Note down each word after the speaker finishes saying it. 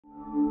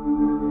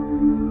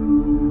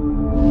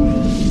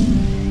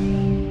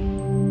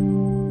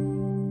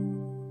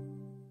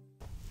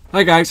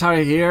Hi guys,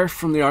 Harry here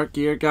from the Art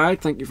Gear Guide.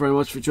 Thank you very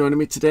much for joining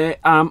me today.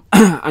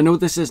 I know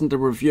this isn't a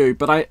review,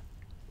 but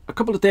a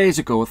couple of days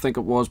ago, I think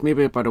it was,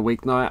 maybe about a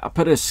week now, I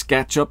put a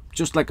sketch up,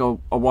 just like a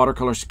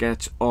watercolor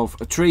sketch of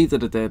a tree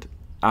that I did.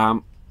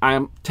 I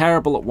am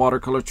terrible at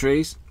watercolor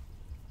trees.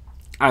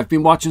 I've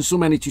been watching so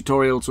many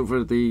tutorials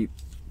over the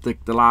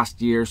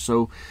last year,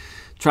 so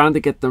trying to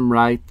get them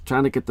right,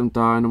 trying to get them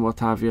down and what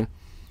have you.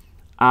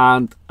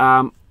 And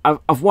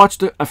I've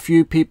watched a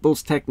few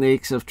people's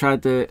techniques. I've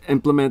tried to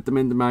implement them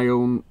into my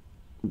own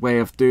way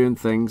of doing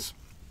things.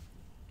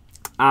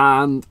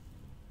 And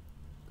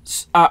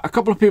a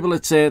couple of people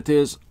had said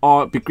to us, oh,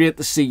 it'd be great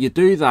to see you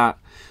do that,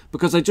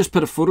 because I just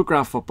put a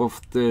photograph up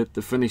of the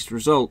finished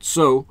result.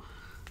 So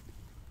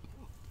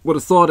what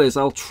I thought is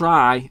I'll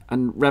try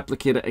and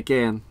replicate it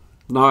again.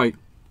 Now,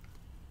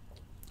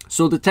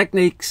 so the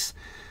techniques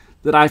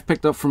that I've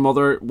picked up from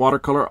other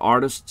watercolor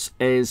artists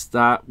is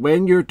that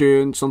when you're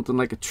doing something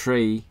like a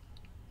tree,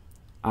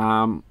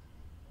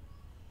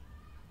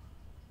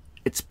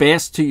 it's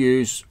best to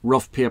use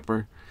rough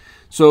paper.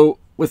 So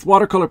with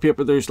watercolor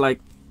paper, there's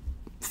like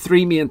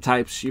three main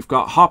types. You've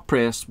got hot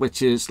press,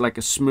 which is like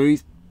a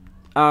smooth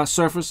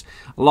surface.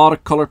 A lot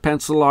of color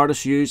pencil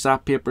artists use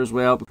that paper as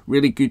well.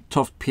 Really good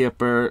tough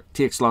paper,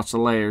 takes lots of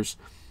layers,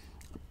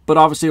 but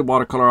obviously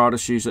watercolor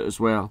artists use it as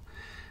well.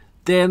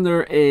 Then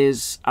there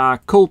is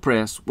cold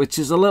press, which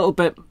is a little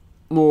bit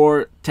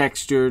more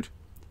textured.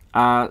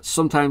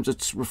 Sometimes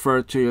it's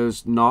referred to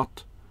as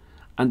knot.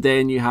 And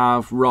then you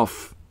have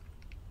rough.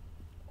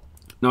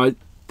 Now,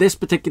 this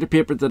particular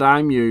paper that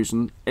I'm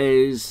using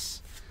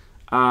is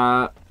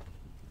the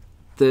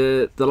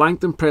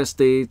Langton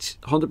Prestige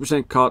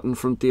 100% cotton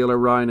from Daler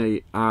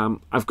Rowney.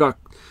 I've got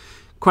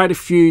quite a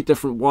few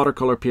different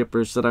watercolor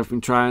papers that I've been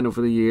trying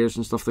over the years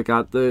and stuff like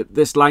that.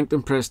 This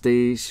Langton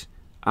Prestige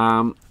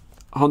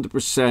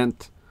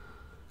 100%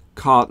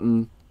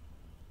 cotton.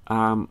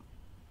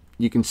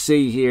 You can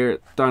see here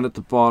down at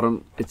the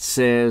bottom it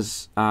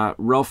says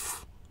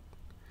rough,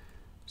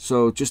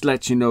 so just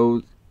let you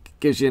know,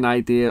 gives you an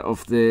idea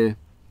of the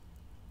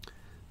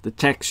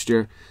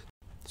texture.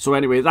 So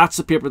anyway, that's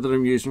the paper that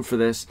I'm using for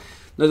this.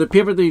 Now, the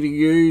paper that I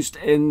used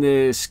in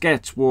the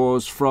sketch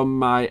was from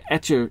my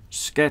Etcher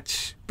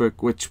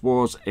sketchbook, which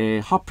was a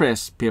hot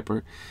press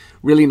paper.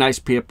 Really nice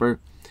paper,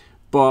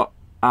 but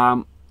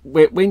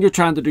when you're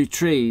trying to do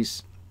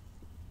trees,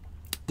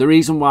 the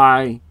reason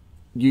why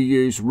you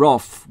use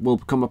rough will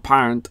become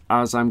apparent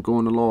as I'm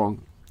going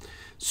along.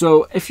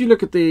 So if you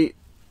look at the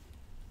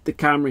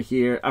camera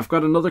here, I've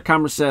got another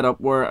camera set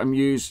up where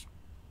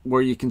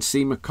where you can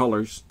see my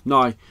colors.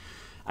 Now,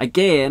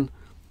 again,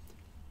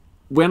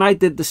 when I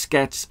did the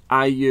sketch,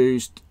 I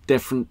used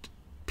different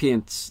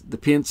paints. The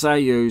paints I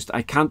used,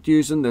 I can't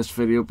use in this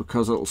video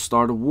because it'll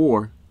start a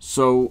war.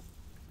 So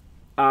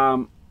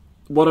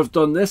what I've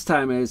done this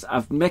time is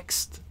I've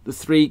mixed the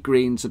three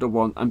greens into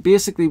one, and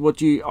basically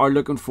what you are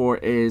looking for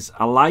is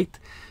a light,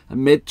 a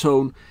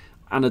mid-tone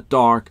and a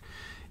dark.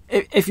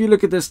 If you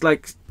look at this,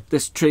 like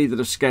this tree that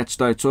I've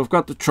sketched out, so I've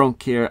got the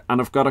trunk here and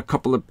I've got a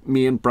couple of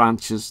main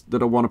branches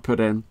that I want to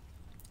put in,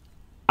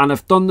 and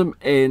I've done them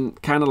in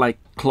kind of like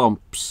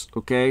clumps.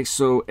 Okay,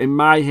 so in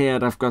my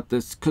head I've got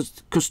this,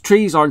 because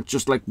trees aren't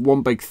just like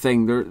one big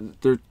thing,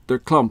 they're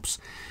clumps.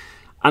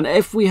 And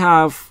if we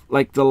have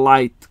like the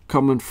light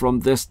coming from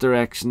this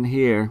direction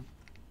here,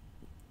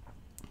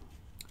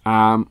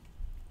 then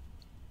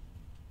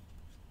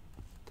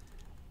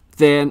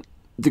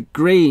the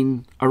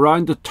green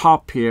around the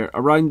top here,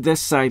 around this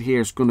side here,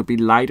 is going to be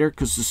lighter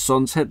because the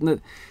sun's hitting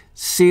it.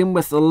 Same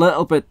with a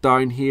little bit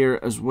down here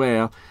as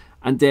well.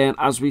 And then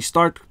as we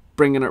start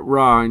bringing it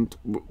round,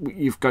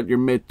 you've got your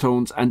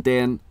mid-tones, and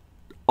then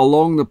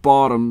along the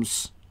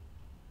bottoms,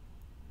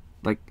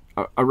 like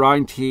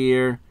around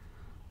here,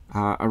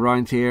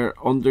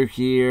 under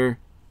here,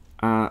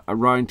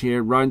 around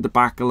here, round the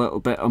back a little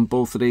bit on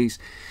both of these,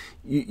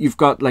 you've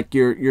got like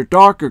your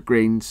darker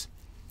greens.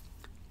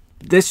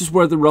 This is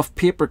where the rough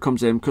paper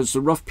comes in, because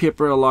the rough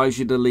paper allows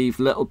you to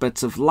leave little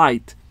bits of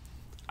light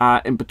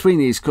in between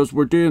these, because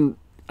we're doing,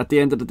 at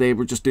the end of the day,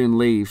 we're just doing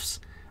leaves.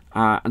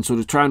 And so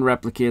to try and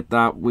replicate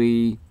that,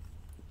 we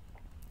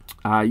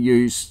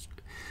use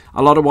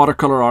a lot of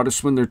watercolor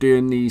artists, when they're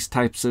doing these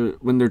types of,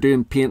 when they're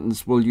doing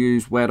paintings, will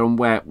use wet on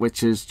wet,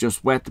 which is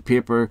just wet the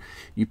paper,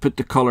 you put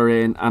the color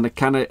in, and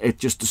it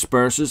just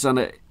disperses, and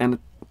it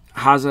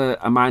has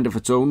a mind of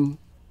its own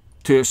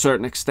to a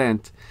certain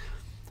extent.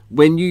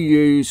 When you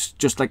use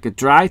just like a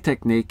dry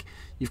technique,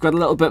 you've got a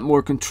little bit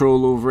more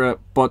control over it,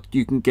 but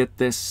you can get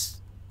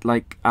this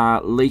like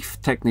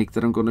leaf technique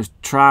that I'm going to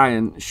try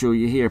and show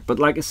you here. But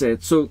like I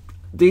said, so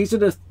these are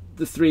the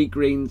three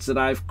greens that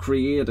I've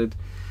created.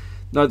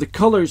 Now, the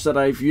colors that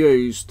I've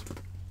used,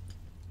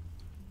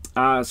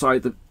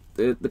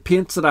 the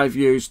paints that I've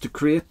used to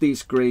create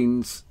these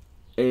greens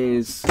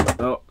is,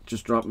 oh,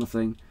 just dropped my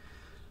thing,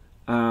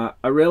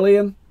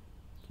 Aurelian,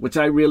 which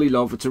I really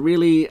love. It's a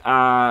really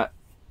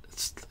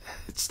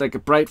it's like a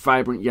bright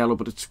vibrant yellow,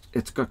 but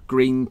it's got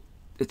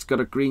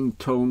a green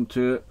tone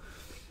to it.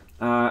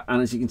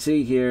 And as you can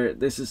see here,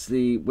 this is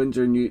the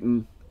Winsor &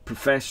 Newton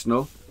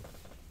Professional.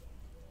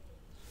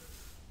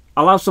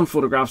 I'll have some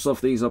photographs of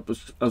these up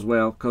as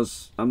well,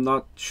 because I'm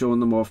not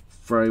showing them off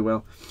very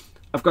well.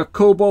 I've got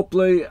cobalt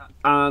blue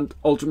and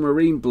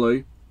ultramarine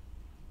blue,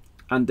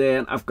 and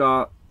then I've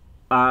got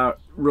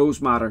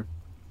rose madder.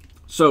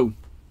 So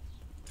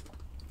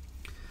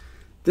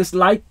this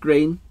light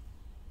green,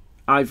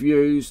 I've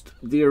used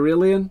the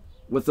Aurelian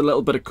with a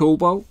little bit of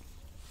cobalt.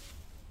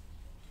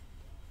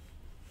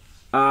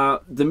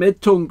 The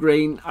mid-tone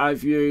green,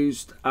 I've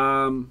used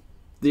the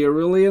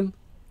Aurelian,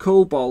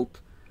 cobalt,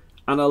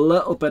 and a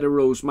little bit of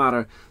rose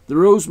madder. The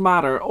rose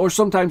madder, or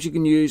sometimes you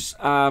can use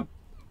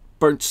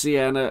burnt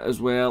sienna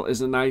as well,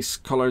 is a nice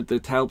colour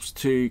that helps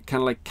to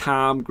kind of like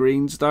calm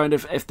greens down.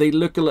 If they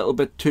look a little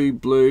bit too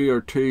blue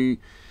or too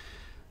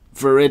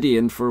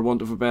viridian, for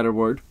want of a better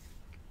word,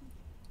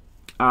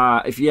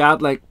 if you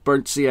add like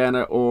burnt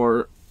sienna,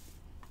 or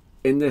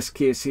in this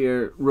case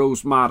here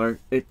rose madder,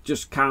 it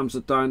just calms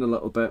it down a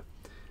little bit.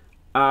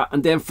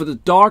 And then for the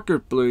darker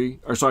blue,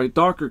 or sorry,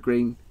 darker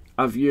green,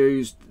 I've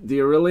used the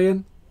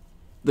Aurelian,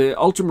 the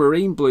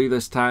ultramarine blue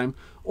this time,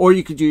 or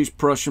you could use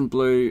Prussian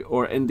blue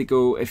or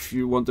indigo if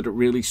you wanted it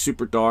really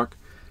super dark,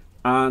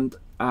 and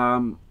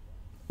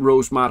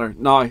rose madder.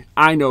 Now,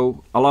 I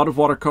know a lot of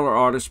watercolor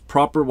artists,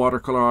 proper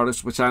watercolor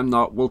artists, which I'm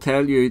not, will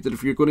tell you that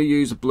if you're going to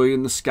use a blue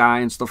in the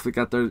sky and stuff like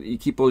that, you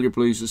keep all your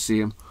blues the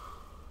same.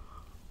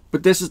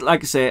 But this is,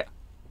 like I say,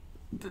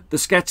 the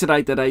sketch that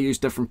I did, I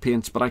used different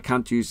paints, but I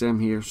can't use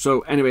them here.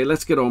 So anyway,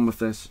 let's get on with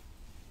this.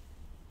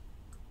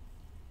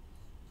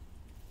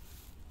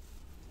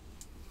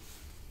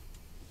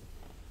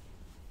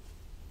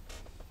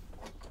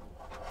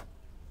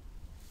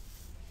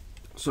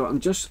 So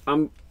I'm just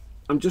going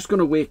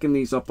to waken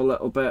these up a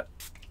little bit.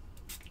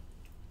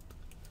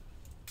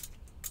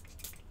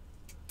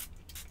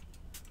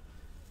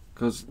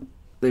 Because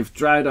they've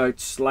dried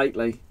out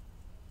slightly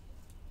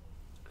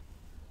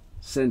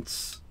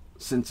since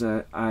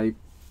I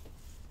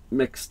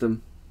mixed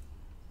them.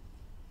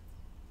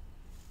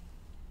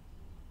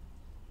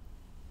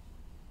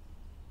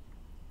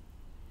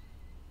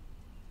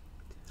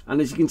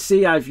 And as you can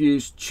see, I've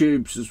used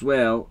tubes as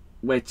well,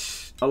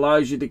 which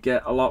allows you to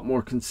get a lot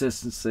more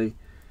consistency.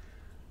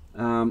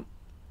 You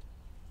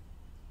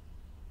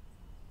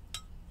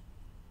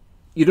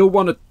don't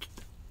want it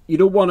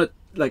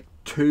like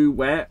too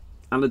wet,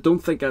 and I don't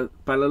think,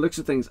 by the looks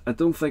of things, I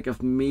don't think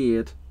I've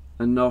made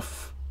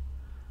enough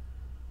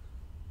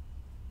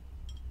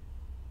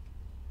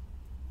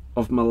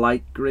of my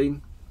light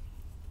green.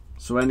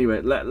 So anyway,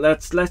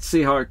 let's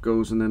see how it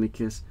goes in any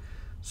case.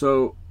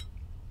 So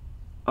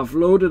I've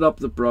loaded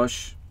up the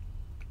brush.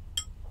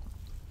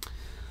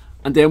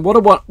 And then what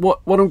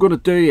I'm going to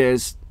do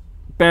is,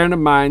 bearing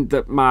in mind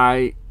that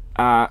my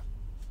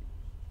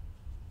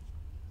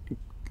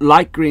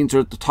light greens are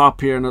at the top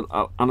here and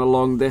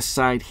along this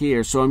side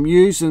here, so I'm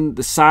using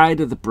the side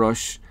of the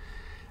brush,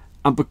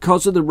 and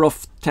because of the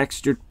rough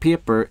textured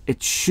paper,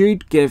 it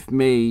should give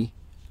me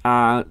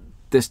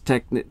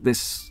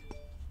this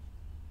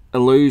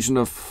illusion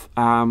of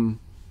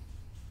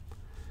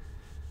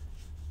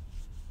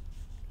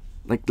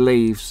like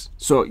leaves.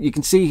 So you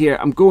can see here,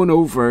 I'm going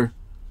over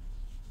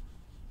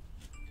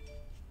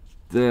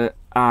the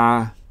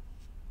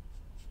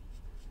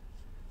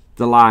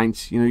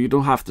lines. You know, you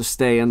don't have to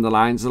stay in the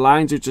lines. The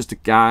lines are just a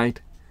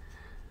guide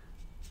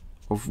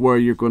of where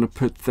you're going to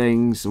put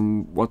things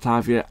and what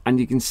have you. And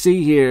you can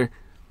see here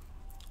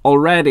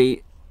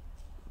already,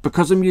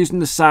 because I'm using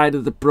the side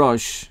of the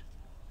brush,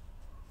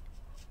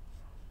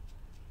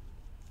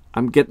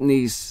 I'm getting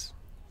these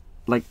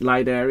like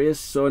light areas.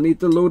 So I need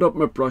to load up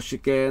my brush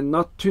again,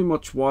 not too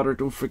much water,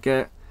 don't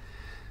forget.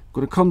 I'm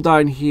going to come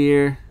down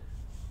here.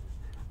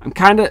 I'm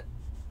kind of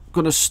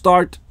going to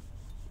start,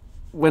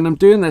 when I'm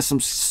doing this, I'm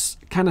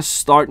kind of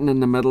starting in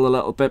the middle a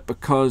little bit,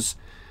 because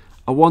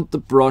I want the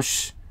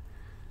brush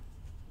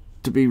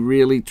to be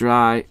really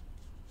dry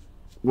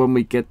when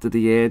we get to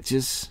the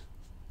edges.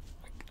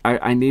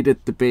 I need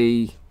it to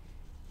be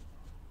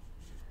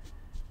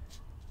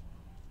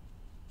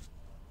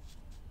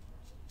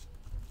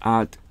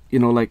you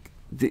know, like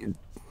the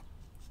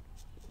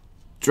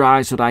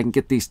dry, so that I can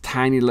get these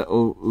tiny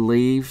little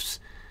leaves.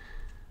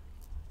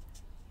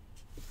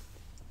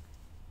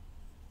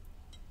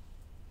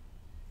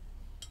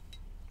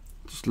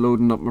 Just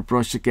loading up my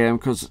brush again,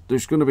 because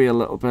there's going to be a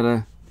little bit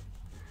of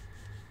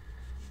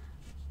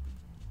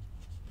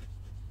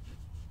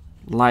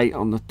light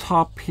on the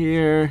top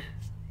here.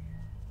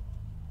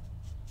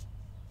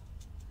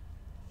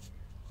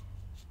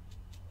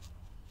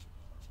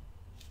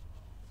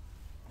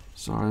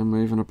 Sorry, I'm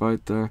moving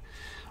about there.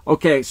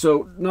 Okay,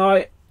 so now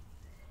I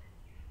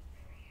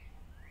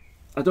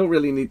don't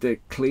really need to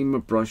clean my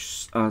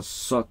brush as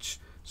such.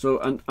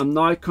 So I'm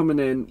now coming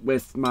in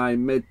with my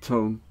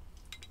mid-tone.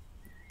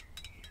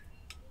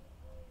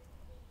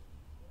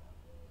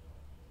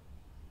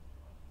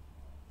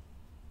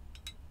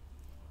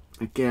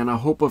 Again, I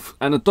hope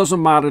and it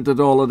doesn't matter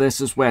that all of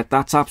this is wet.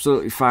 That's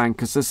absolutely fine,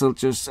 because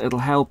it'll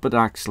help it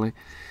actually.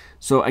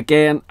 So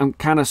again, I'm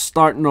kind of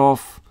starting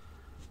off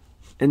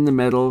in the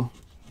middle,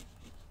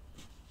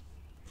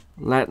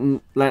 letting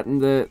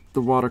the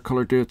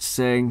watercolor do its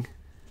thing.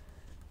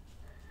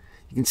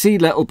 You can see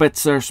little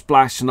bits there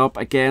splashing up.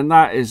 Again,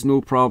 that is no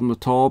problem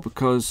at all,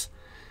 because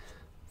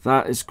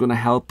that is going to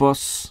help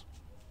us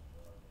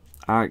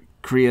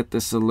create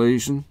this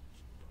illusion.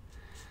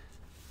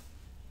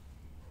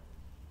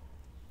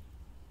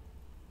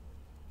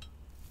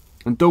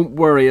 And don't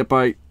worry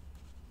about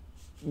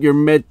your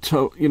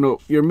mid-tone. You know,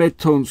 your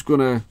mid-tone's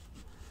going to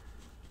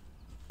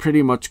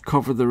pretty much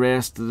cover the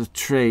rest of the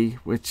tree,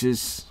 which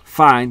is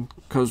fine,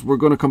 because we're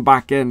going to come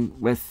back in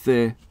with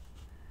the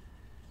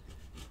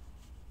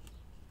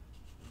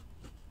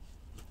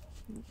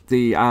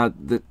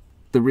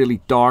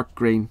really dark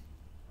green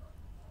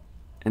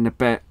in a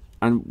bit,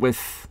 and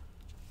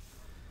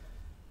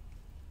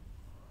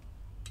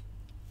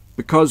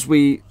because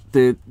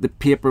the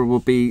paper will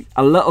be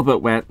a little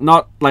bit wet,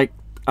 not like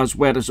as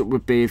wet as it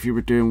would be if you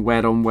were doing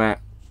wet on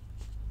wet.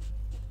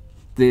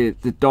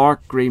 The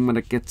dark green, when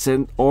it gets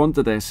in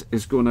onto this,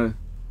 is going to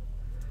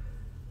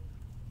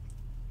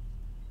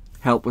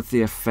help with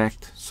the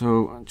effect.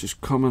 So I'm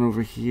just coming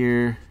over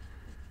here,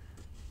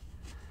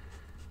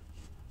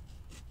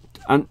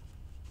 and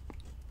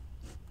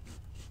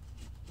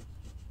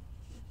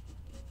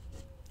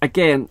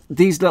again,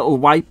 these little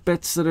white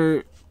bits that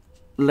are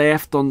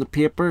left on the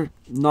paper,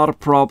 not a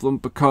problem,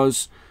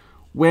 because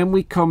when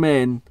we come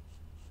in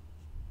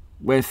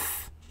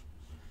with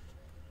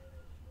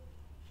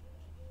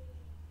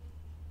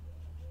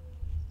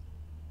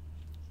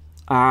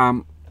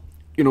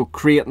you know,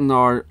 creating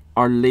our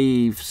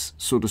leaves,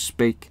 so to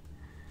speak,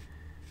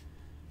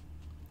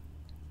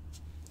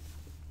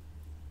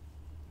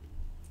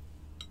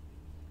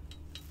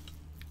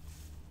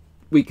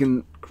 we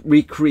can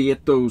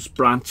recreate those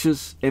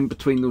branches in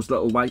between those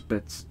little white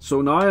bits.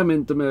 So now I'm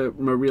into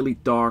my really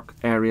dark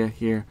area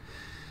here.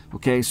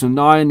 Okay, so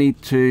now I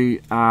need to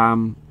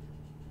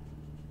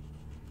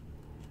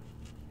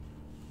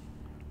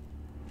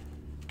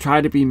try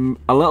to be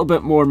a little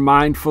bit more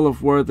mindful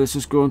of where this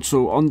is going.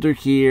 So under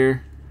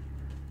here,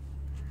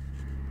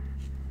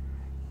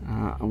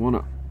 I want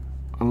it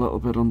a little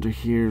bit under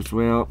here as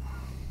well.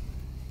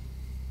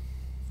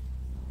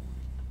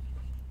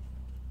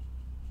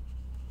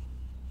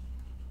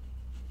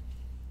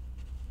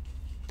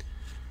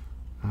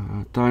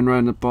 Down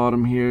around the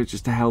bottom here,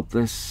 just to help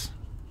this.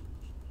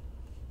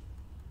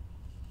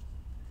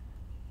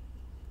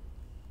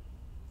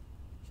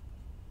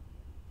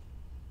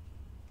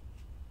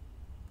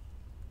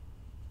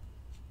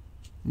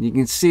 And you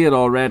can see it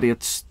already.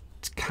 It's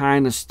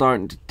kind of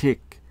starting to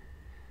take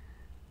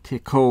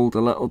hold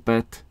a little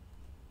bit.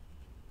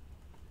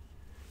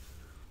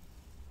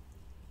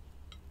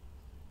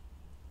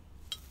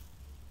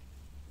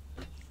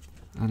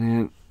 And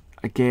then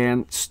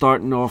again,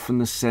 starting off in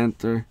the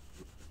center.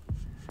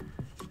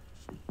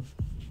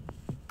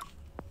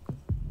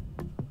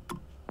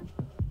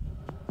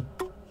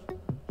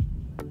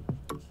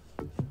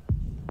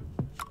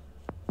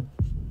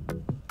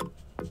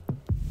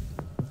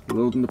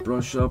 Loading the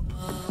brush up.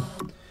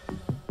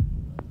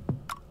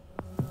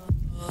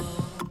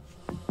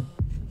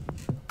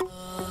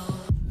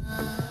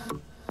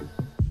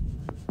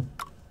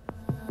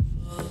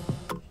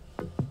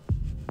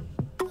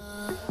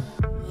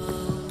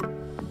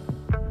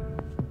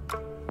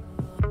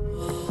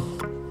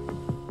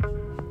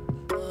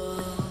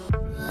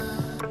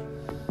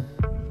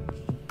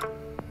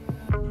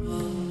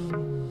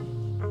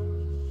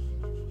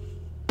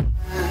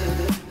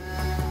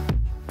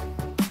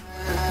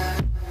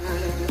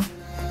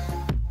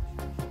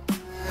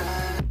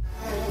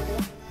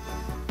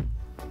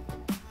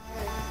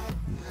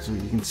 So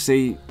you can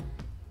see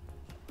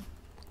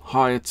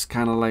how it's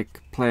kind of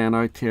like playing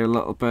out here a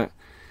little bit.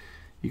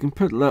 You can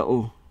put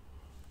little,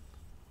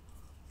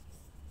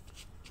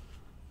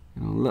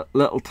 you know,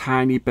 little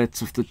tiny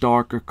bits of the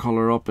darker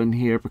color up in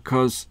here,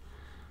 because,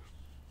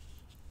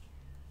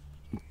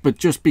 but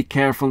just be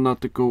careful not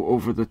to go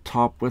over the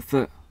top with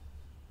it,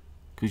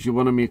 because you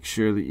want to make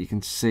sure that you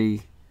can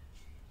see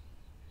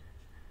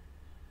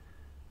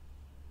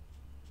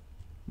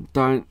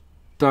down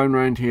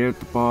around here at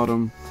the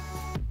bottom.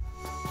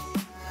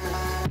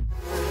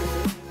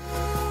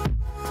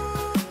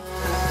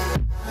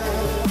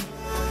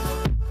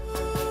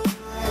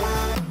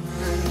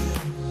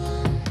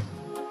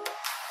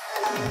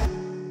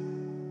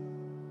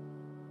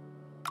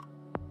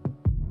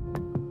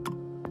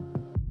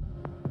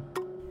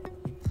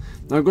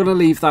 Now I'm going to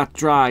leave that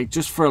dry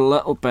just for a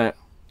little bit,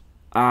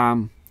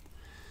 and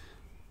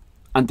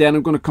then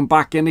I'm going to come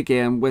back in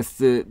again with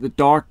the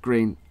dark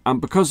green,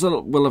 and because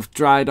it will have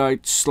dried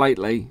out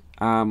slightly,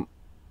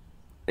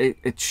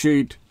 it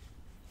should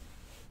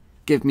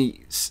give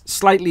me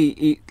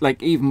slightly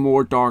like even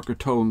more darker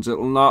tones.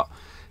 It'll not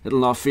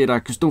fade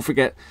out, because don't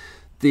forget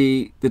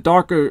the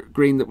darker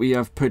green that we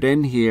have put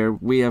in here,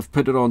 we have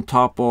put it on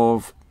top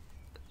of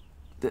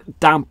the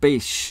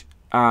dampish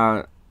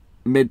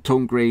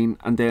mid-tone green,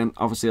 and then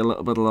obviously a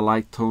little bit of the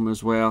light tone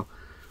as well.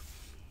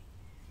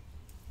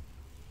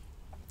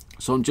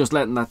 So I'm just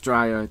letting that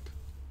dry out.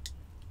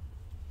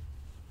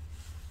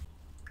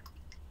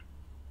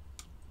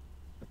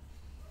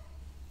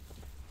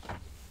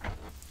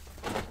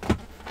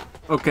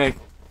 Okay,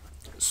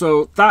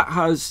 so that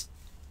has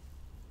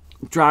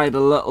dried a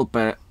little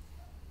bit.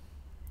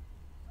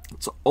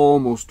 It's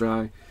almost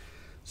dry.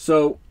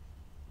 So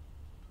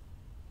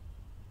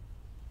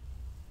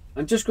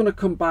I'm just going to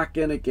come back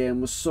in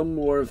again with some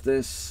more of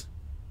this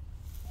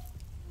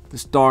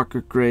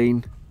darker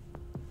green.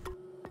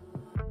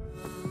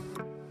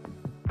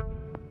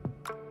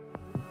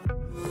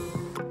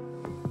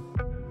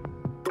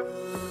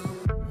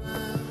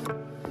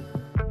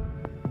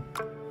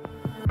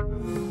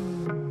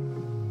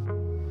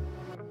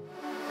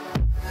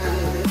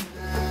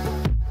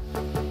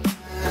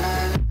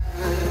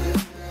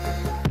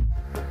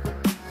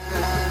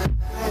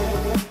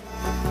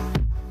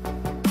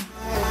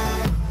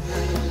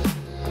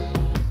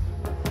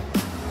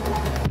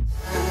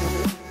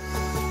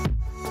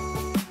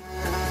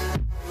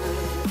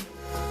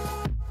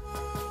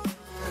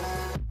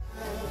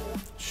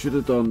 Should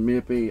have done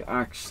maybe,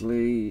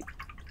 actually,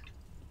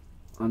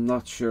 I'm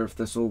not sure if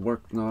this will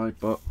work now,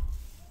 but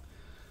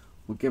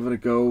we'll give it a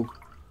go,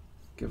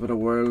 give it a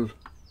whirl.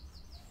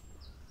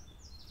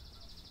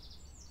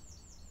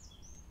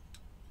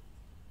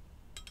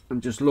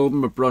 I'm just loading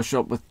my brush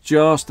up with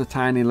just a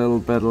tiny little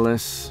bit of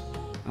this.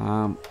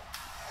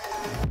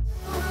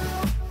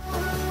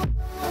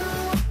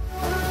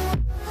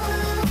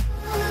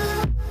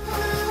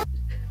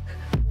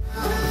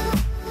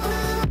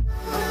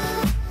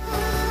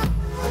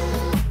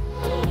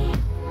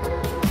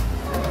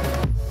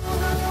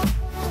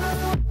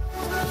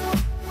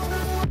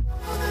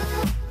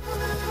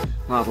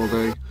 That'll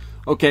do.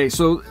 Okay,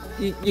 so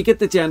you get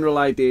the general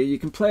idea. You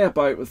can play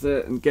about with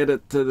it and get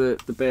it to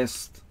the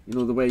best, you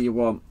know, the way you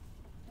want.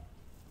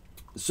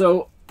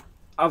 So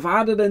I've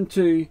added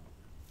into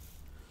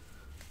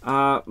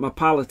my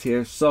palette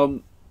here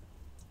some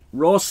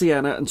raw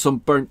sienna and some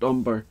burnt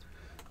umber,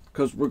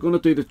 because we're going to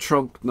do the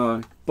trunk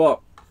now. But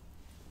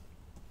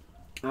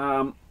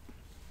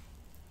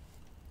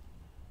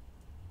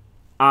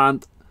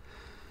and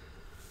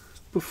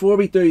before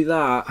we do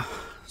that,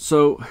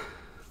 so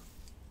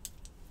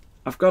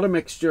I've got a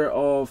mixture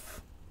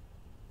of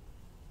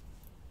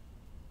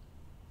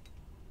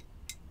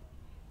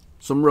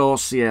some raw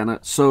sienna.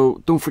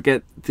 So don't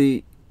forget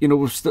the, you know,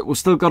 we've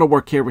still got to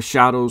work here with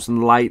shadows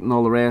and light and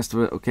all the rest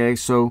of it. Okay,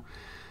 so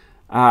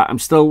I'm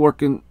still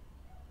working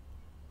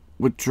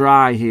with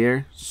dry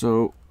here.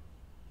 So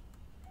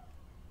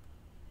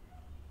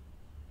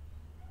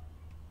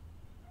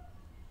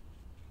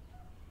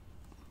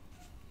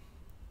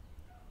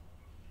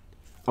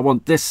I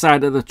want this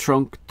side of the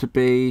trunk to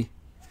be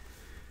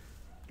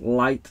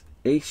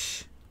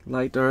light-ish,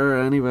 lighter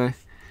anyway.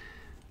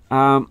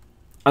 I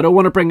don't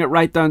want to bring it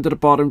right down to the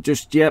bottom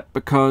just yet,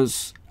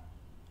 because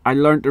I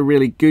learned a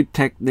really good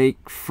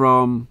technique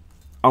from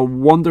a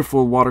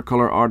wonderful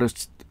watercolor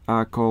artist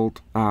called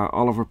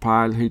Olive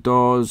Pyle, who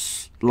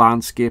does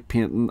landscape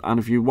painting, and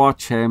if you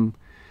watch him,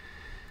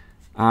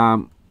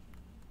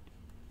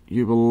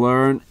 you will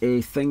learn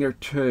a thing or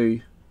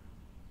two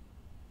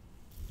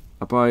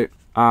about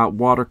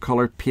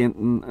watercolor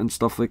painting and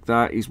stuff like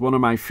that. He's one of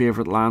my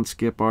favorite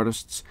landscape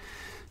artists,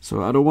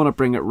 so I don't want to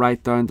bring it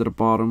right down to the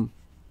bottom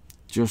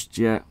just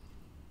yet.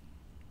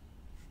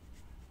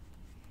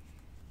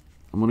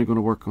 I'm only going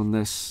to work on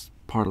this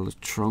part of the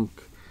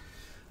trunk.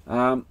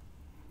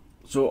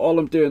 So all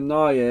I'm doing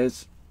now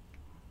is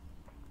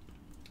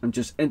I'm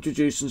just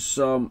introducing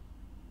some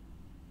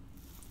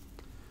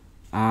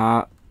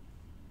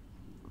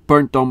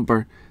burnt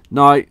umber.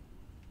 Now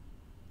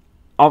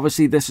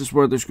obviously this is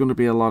where there's going to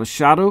be a lot of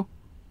shadow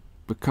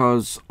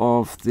because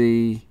of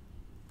the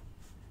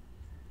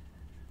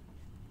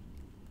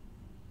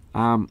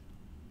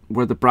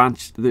where the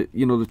branch,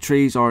 you know, the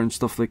trees are and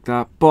stuff like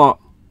that, but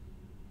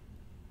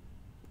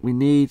we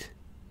need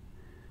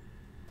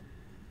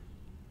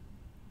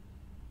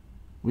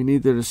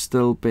there to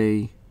still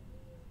be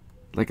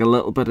like a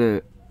little bit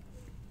of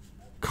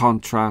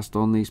contrast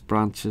on these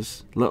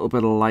branches, a little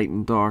bit of light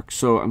and dark.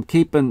 So I'm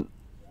keeping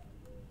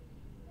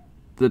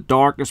the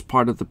darkest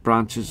part of the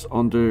branches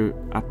under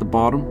at the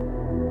bottom.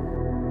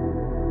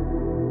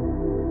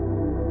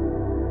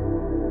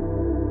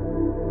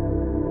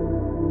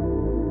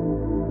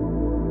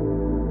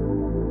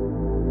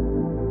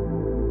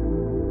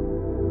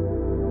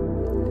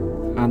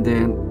 And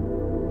then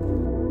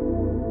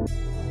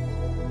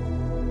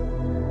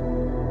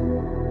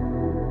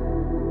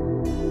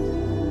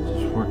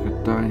just work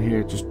it down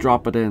here, just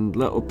drop it in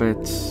little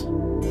bits.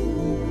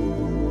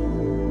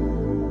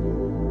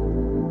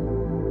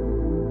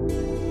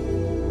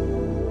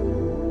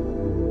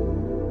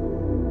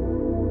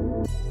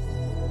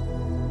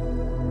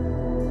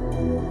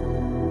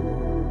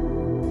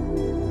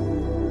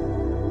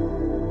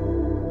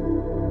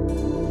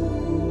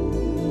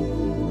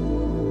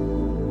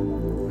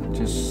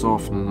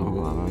 Softening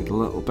all that out a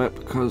little bit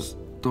because I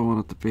don't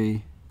want it to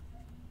be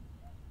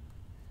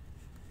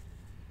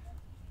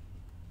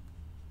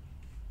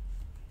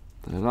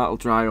there. That'll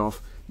dry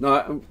off.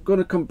 Now I'm going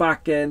to come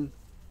back in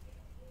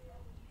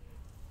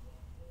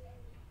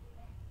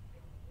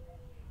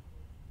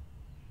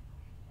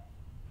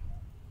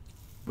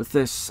with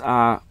this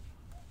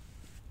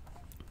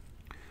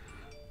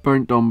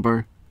burnt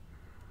umber,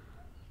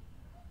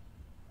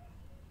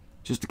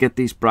 just to get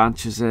these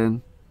branches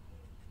in,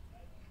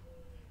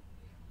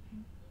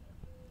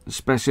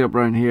 especially up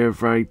around here,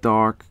 very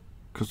dark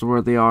because of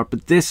where they are.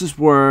 But this is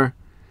where,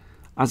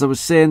 as I was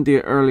saying to you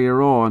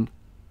earlier on,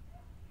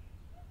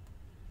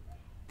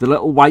 the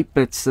little white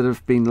bits that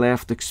have been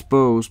left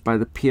exposed by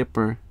the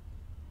paper,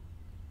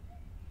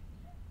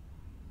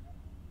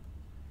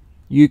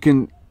 you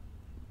can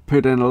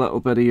put in a little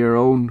bit of your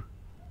own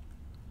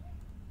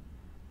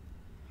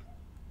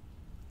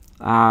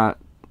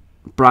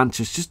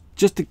branches,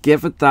 just to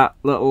give it that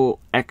little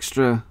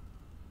extra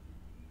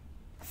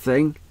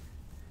thing.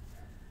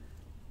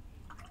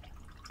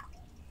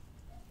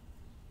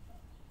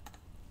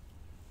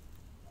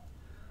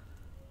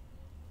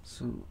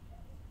 So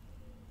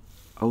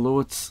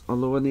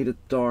although I need it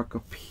dark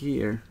up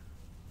here,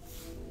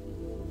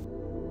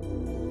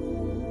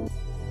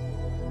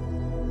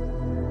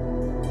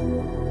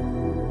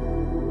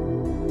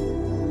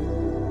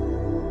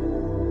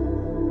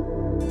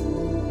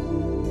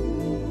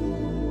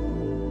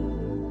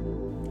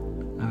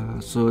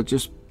 so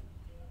just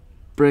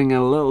bring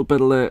a little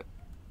bit of the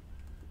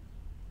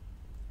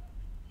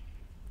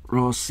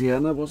raw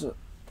sienna, was it?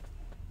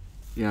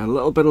 Yeah, a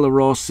little bit of the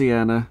raw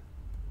sienna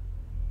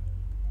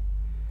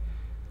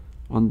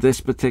on this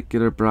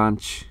particular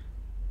branch.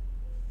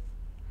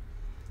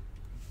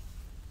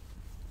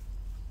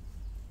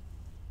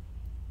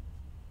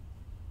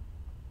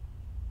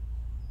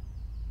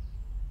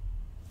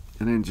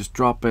 And then just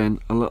drop in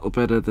a little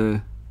bit of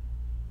the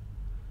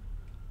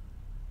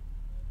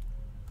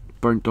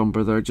burnt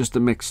umber there, just to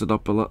mix it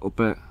up a little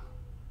bit.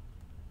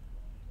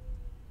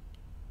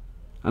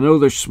 I know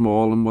they're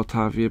small and what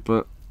have you,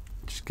 but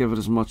just give it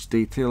as much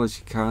detail as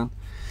you can.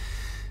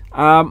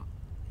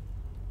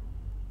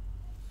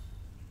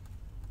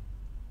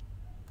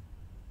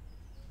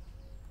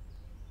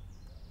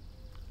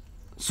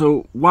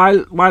 So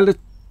while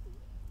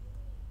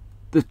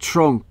the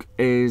trunk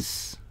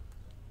is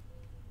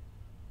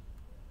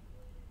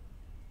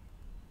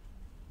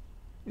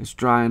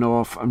drying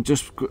off, I'm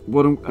just going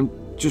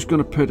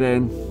to put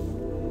in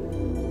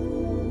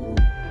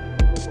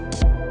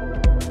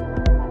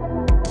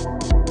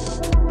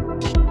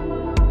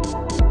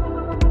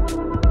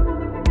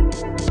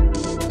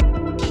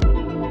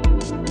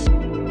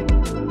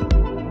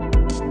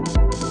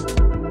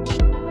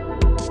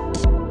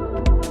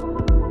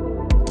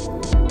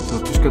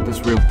got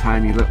this real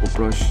tiny little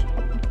brush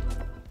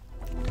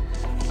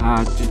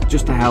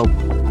just to help.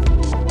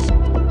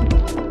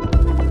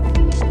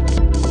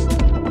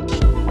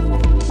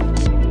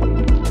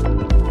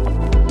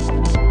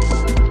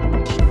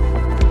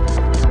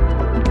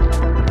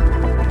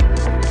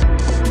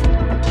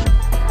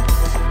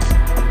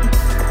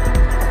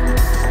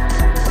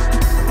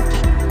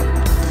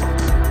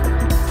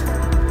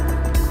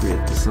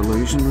 Create this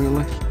illusion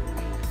really.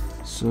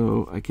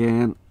 So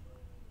again,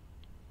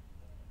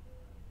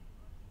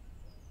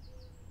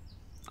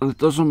 and it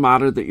doesn't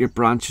matter that your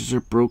branches are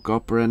broke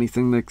up or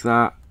anything like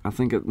that. I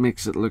think it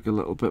makes it look a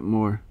little bit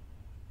more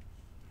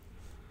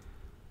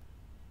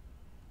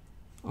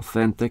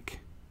authentic.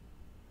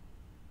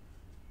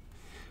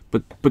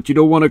 But you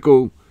don't want to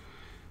go,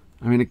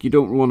 I mean, like, you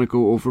don't want to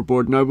go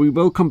overboard. Now we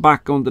will come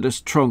back onto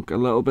this trunk a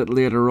little bit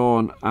later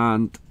on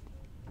and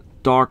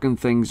darken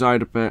things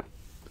out a bit.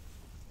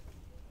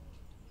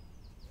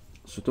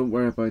 So don't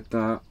worry about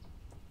that.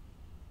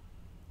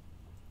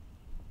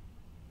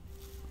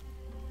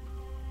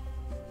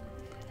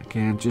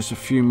 Again, just a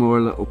few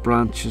more little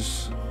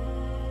branches.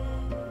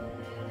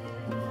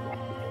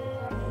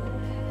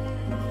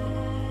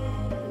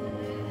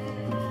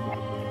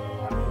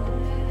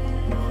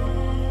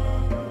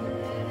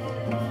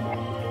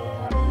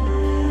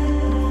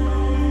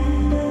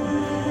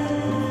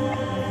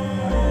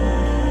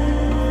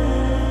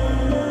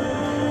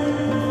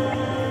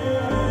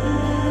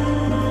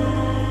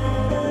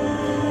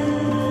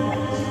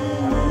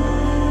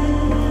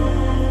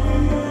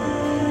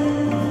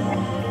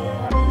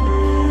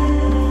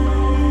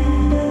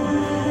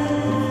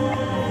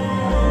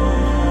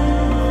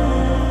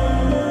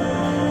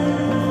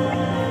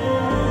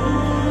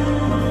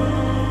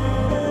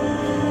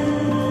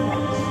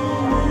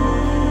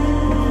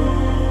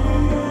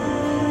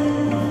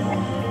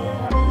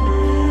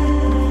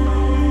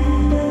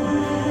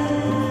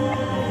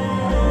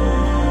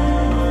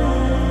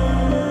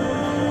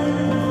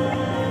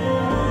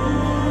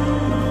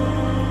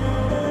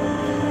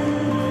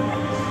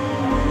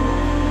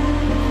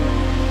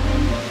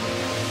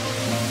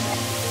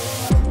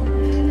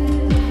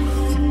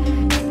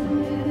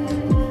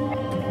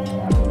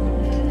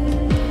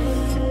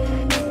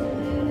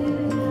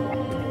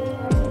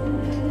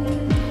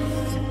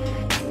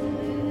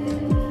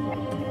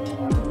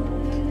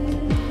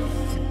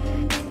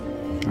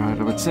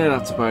 Say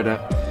that's about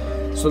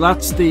it. So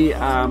that's the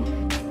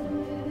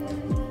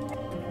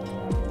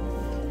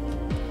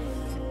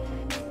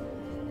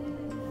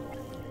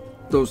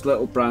those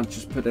little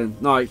branches put in.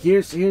 Now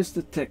here's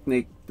the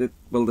technique that,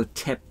 well, the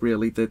tip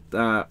really,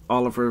 that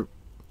Olive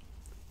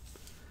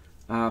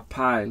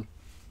Pyle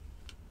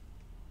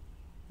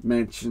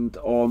mentioned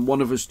on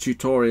one of his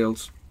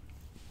tutorials.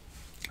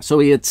 So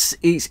he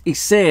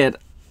said,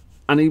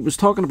 and he was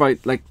talking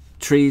about like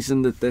trees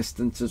in the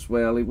distance as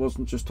well. He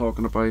wasn't just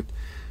talking about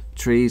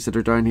trees that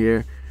are down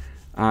here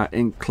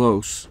in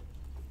close.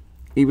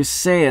 He was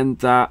saying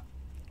that,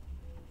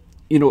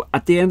 you know,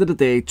 at the end of the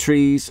day,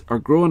 trees are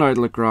growing out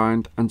of the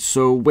ground, and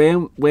so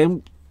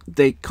when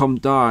they come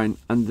down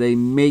and they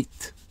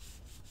meet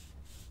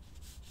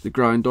the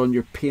ground on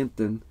your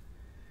painting,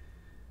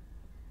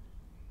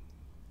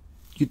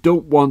 you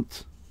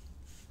want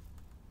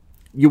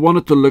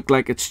it to look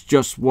like it's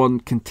just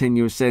one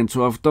continuous end.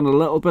 So I've done a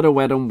little bit of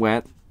wet on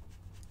wet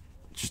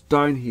just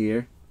down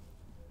here,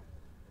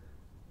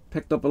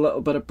 picked up a little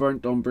bit of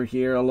burnt umber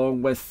here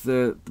along with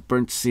the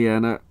burnt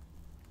sienna,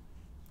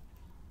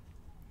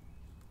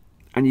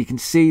 and you can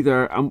see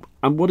there, and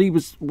what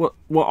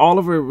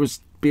Oliver was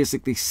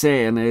basically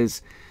saying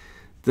is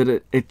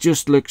that it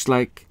just looks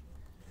like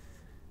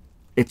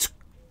it's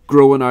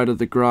growing out of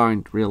the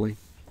ground, really.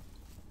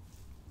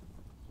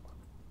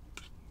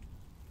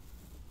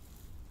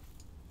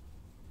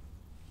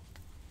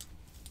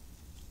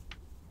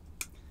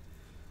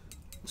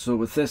 So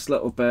with this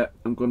little bit,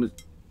 I'm going to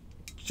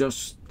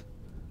just...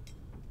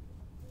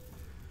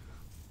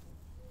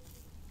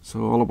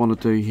 So all I want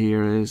to do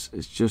here is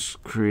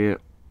just create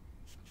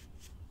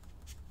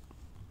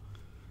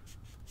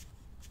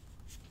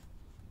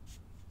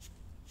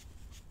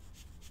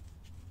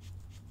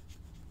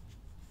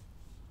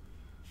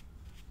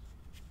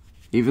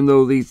even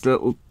though these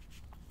little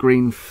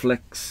green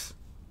flicks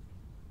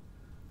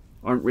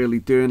aren't really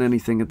doing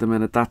anything at the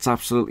minute, that's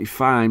absolutely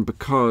fine,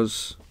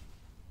 because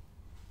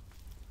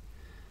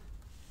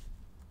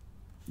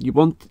you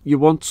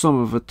want some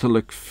of it to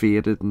look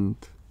faded and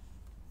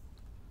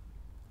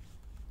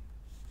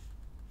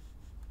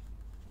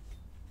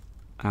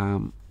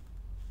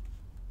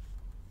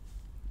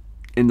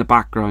in the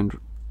background,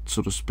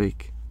 so to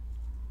speak.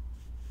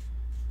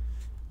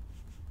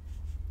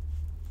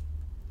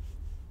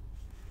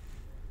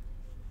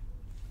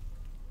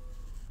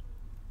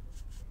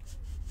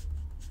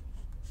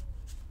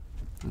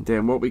 And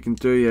then what we can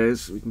do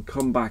is we can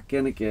come back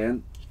in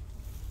again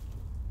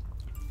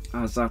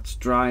as that's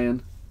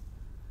drying,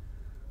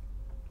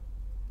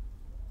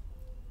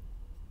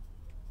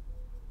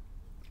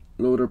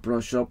 load our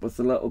brush up with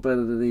a little bit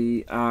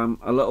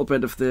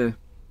of the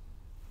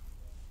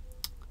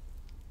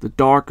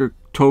darker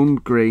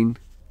toned green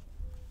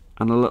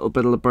and a little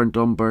bit of the burnt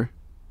umber.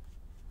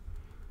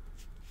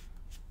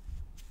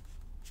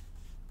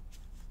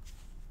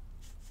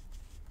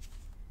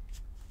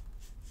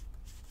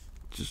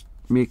 Just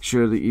make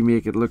sure that you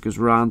make it look as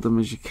random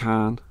as you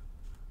can.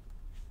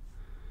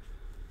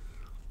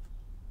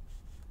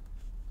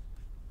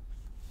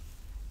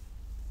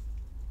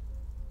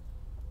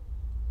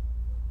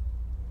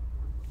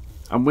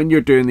 And when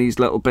you're doing these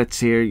little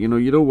bits here, you know,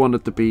 you don't want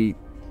it to be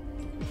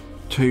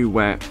too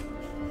wet.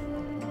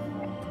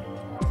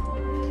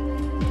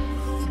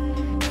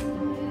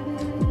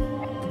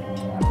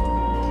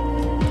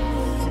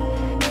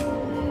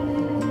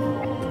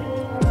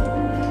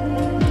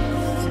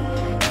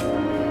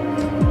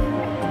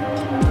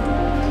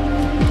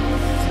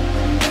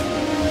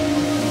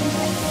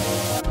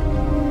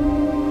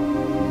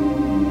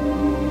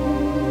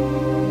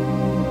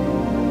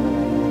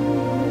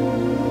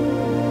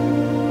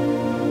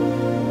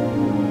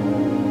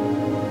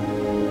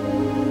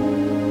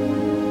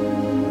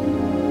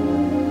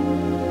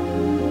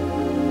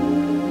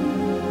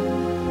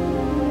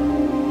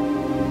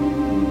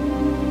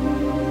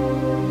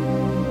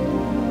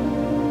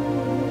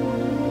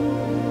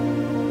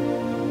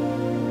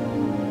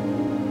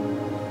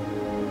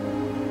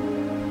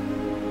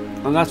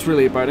 And that's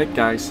really about it,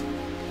 guys.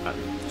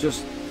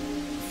 Just a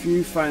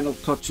few final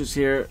touches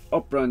here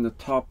up around the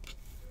top.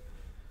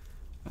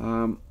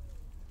 Of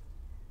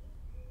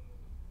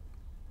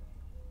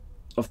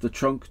the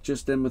trunk,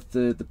 just in with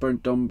the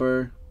burnt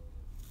umber.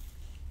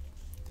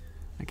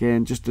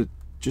 Again, just to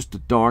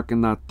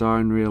darken that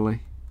down, really.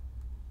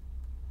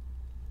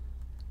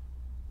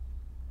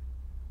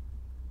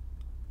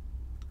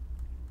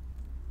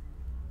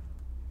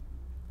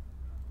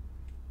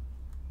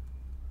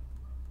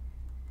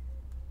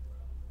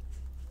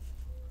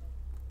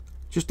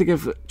 Just to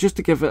give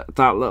it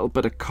that little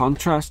bit of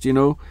contrast, you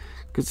know,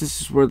 because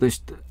this is where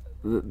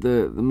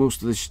the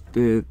most of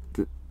the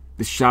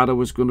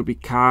shadow is going to be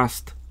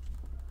cast.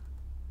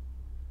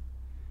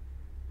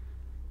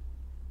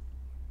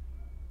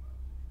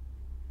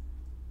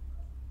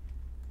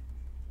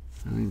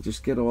 And then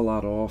just get all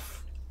that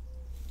off,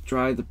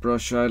 dry the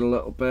brush out a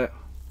little bit,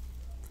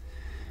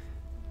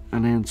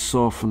 and then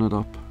soften it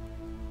up.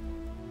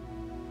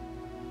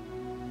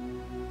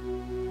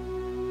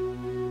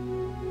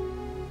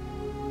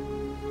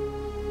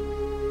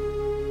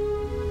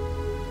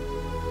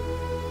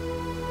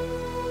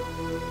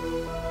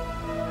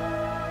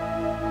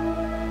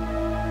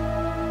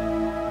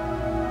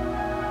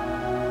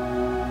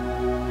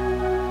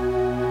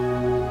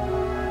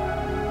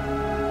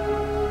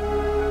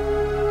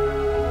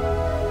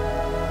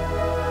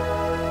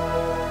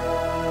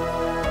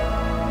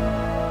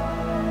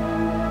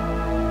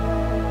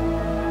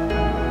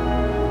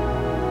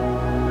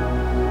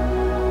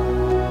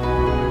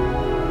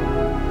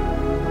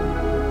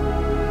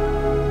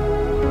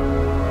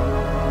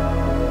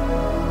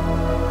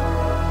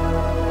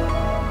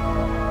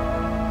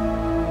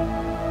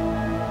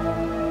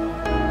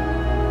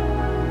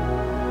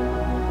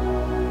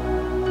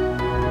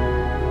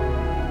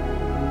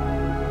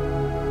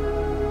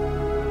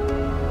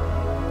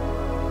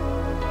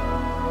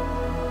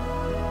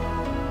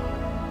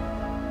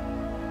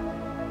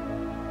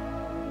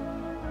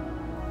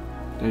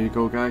 There you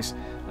go, guys.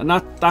 And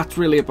that's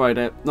really about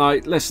it. Now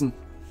listen,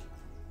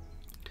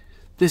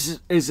 this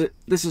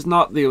is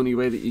not the only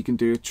way that you can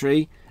do a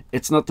tree.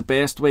 It's not the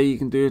best way you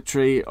can do a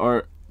tree,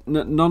 or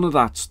none of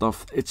that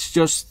stuff. It's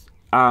just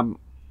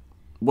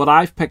what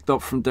I've picked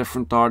up from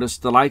different artists,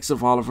 the likes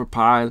of Olive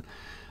Pyle,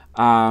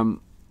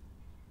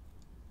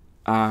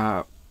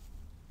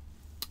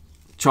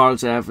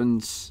 Charles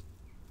Evans,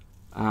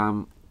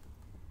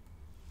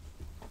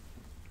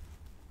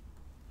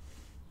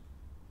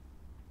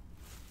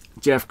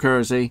 Geoff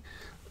Kersey,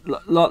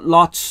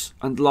 lots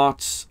and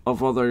lots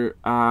of other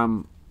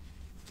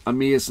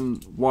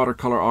amazing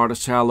watercolor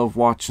artists who I love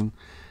watching.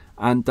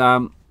 And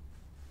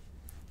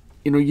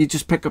you know, you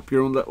just pick up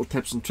your own little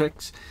tips and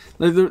tricks.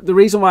 Now the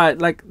reason why,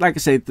 like I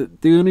said,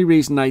 the only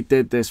reason I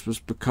did this was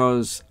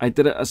because I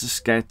did it as a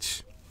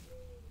sketch,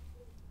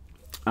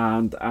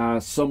 and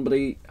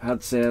somebody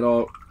had said,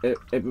 oh,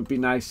 it would be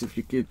nice if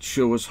you could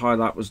show us how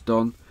that was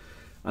done.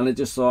 And I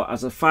just thought,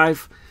 as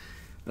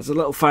a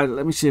little 5,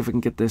 let me see if I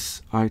can get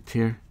this out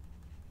here,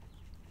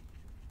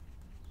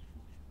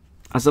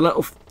 as a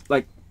little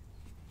like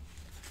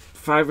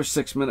 5 or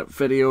 6 minute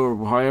video,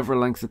 or however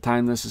length of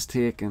time this is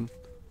taking.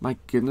 My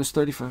goodness,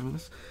 35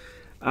 minutes.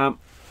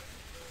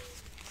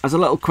 As a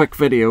little quick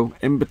video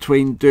in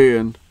between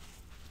doing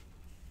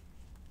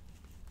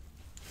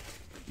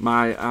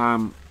my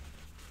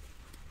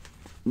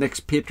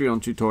next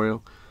Patreon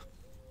tutorial,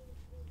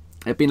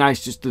 it'd be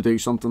nice just to do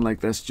something like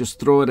this. Just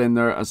throw it in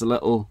there as a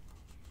little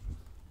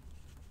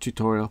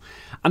tutorial.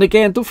 And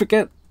again, don't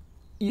forget,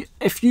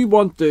 if you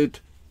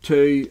wanted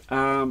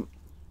to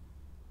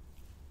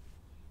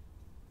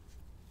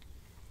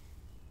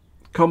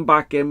come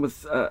back in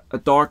with a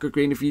darker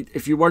green,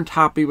 if you weren't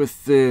happy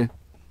with the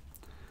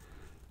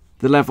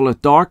level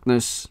of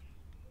darkness,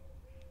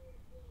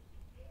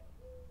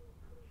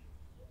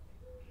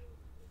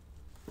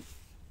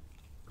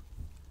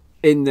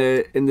 in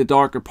the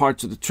darker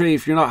parts of the tree,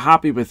 if you're not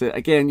happy with it,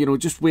 again, you know,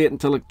 just wait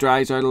until it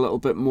dries out a little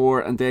bit more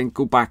and then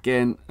go back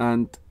in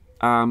and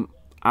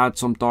add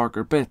some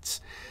darker bits.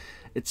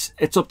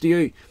 It's up to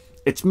you.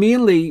 It's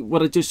mainly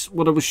what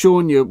I was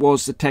showing you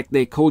was the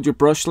technique. Hold your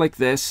brush like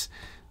this.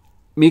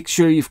 Make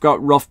sure you've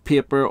got rough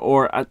paper,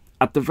 or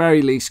at the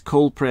very least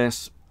cold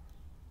press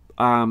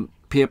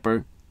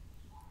paper.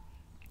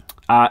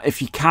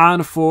 If you can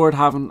afford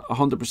having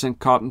 100%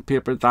 cotton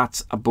paper,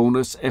 that's a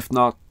bonus. If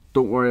not,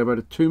 don't worry about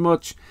it too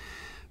much.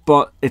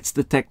 But it's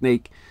the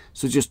technique.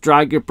 So just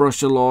drag your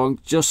brush along,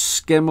 just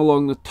skim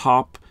along the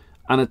top,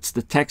 and it's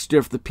the texture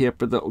of the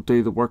paper that will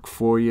do the work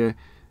for you.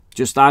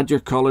 Just add your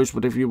colours,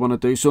 whatever you want to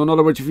do. So in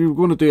other words, if you were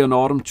going to do an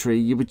autumn tree,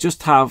 you would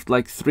just have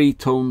like 3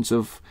 tones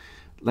of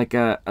like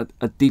a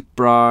deep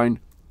brown,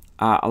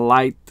 a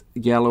light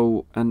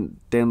yellow, and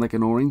then like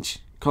an orange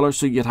colour.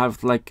 So you'd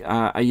have like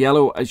a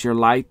yellow as your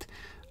light,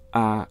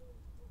 kind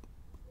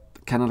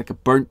of like a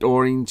burnt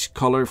orange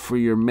colour for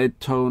your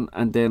mid-tone,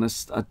 and then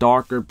a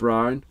darker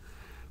brown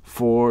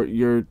for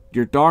your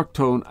dark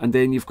tone, and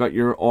then you've got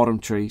your autumn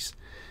trees.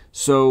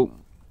 So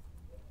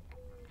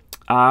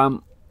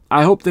I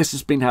hope this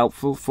has been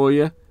helpful for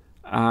you,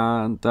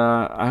 and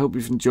I hope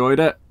you've enjoyed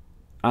it.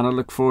 And I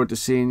look forward to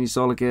seeing you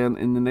all again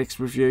in the next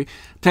review.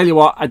 Tell you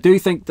what, I do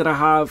think that I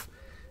have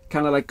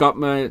kind of like got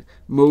my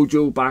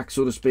mojo back,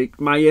 so to speak,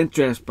 my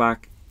interest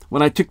back.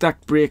 When I took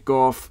that break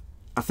off,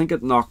 I think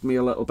it knocked me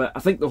a little bit.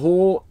 I think the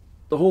whole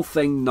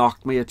thing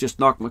knocked me. It just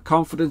knocked my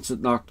confidence.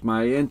 It knocked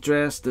my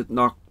interest. It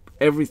knocked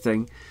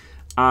everything.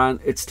 And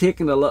it's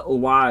taken a little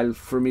while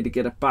for me to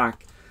get it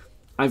back.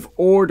 I've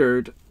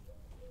ordered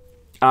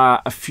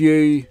a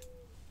few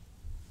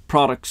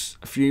products,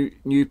 a few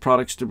new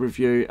products to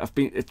review.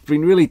 It's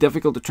been really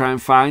difficult to try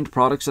and find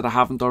products that I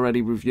haven't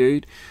already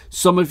reviewed.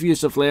 Some of you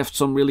have left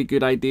some really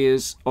good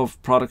ideas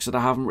of products that I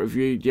haven't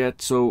reviewed yet,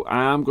 so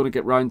I am going to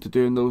get round to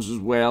doing those as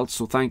well.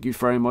 So thank you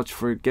very much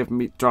for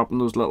dropping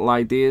those little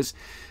ideas.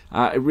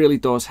 It really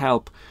does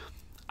help.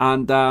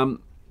 And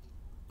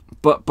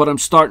but I'm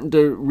starting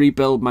to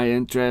rebuild my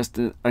interest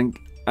and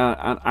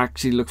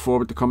actually look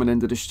forward to coming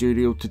into the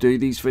studio to do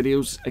these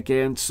videos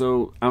again.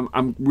 So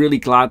I'm really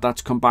glad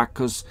that's come back,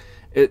 because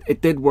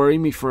it did worry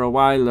me for a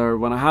while there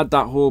when I had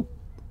that whole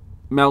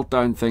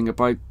meltdown thing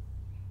about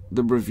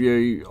the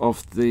review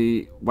of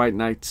the White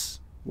Nights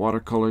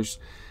watercolors.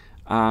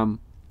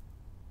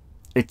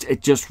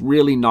 It just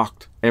really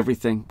knocked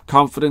everything.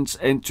 Confidence,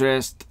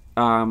 interest,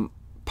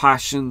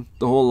 passion,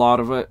 the whole lot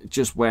of it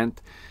just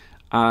went.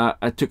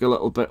 It took a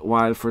little bit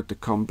while for it to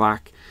come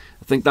back.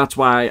 I think that's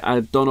why I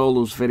had done all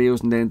those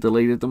videos and then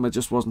deleted them. I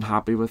just wasn't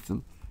happy with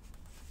them.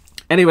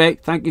 Anyway,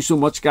 thank you so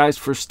much, guys,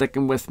 for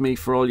sticking with me,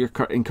 for all your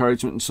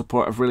encouragement and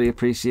support. I've really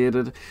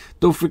appreciated it.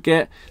 Don't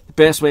forget, the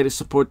best way to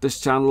support this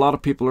channel, a lot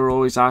of people are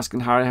always asking,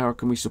 Harry, how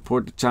can we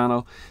support the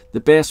channel? The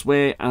best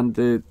way and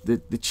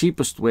the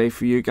cheapest way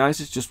for you guys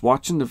is just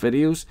watching the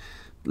videos,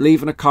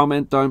 leaving a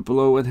comment down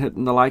below and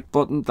hitting the like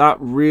button. That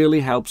really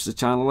helps the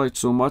channel out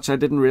so much. I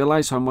didn't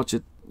realize how much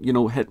it, you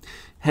know,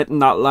 hitting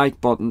that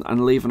like button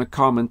and leaving a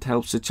comment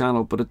helps the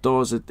channel, but it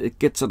does, it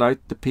gets it out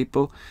to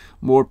people,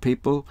 more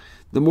people.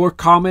 The more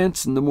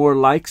comments and the more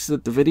likes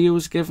that the video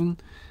is given,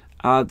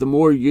 the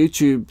more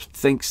YouTube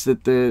thinks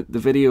that the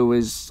video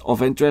is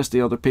of interest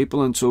to other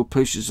people, and so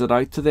pushes it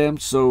out to them.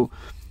 So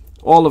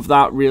all of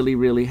that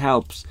really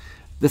helps.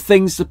 The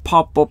things that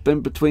pop up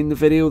in between the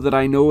video that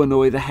I know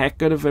annoy the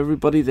heck out of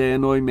everybody, they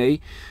annoy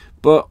me,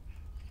 but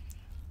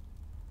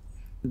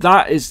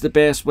that is the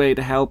best way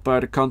to help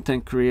out a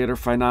content creator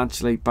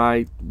financially,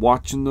 by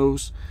watching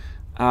those.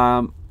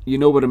 You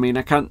know what I mean.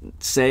 I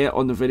can't say it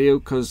on the video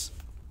because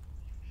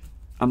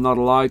I'm not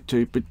allowed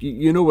to, but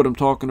you know what I'm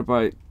talking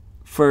about.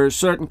 For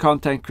certain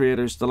content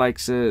creators, the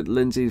likes of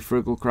Lindsay the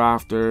Frugal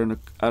Crafter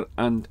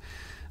and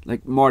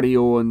like Marty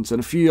Owens and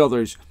a few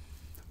others,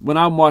 when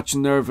I'm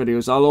watching their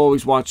videos, I'll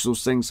always watch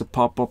those things that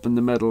pop up in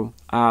the middle,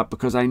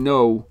 because I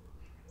know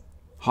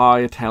how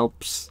it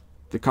helps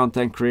the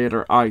content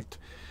creator out.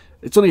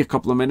 It's only a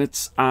couple of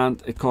minutes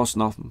and it costs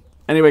nothing.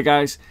 Anyway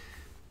guys,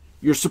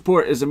 your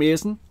support is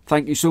amazing.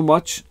 Thank you so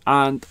much,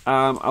 and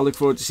I look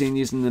forward to seeing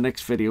you in the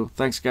next video.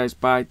 Thanks guys,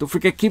 bye. Don't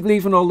forget, keep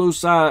leaving all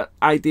those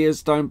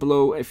ideas down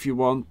below if you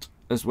want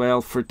as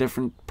well, for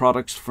different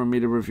products for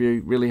me to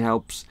review. Really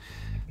helps.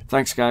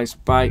 Thanks guys,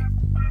 bye.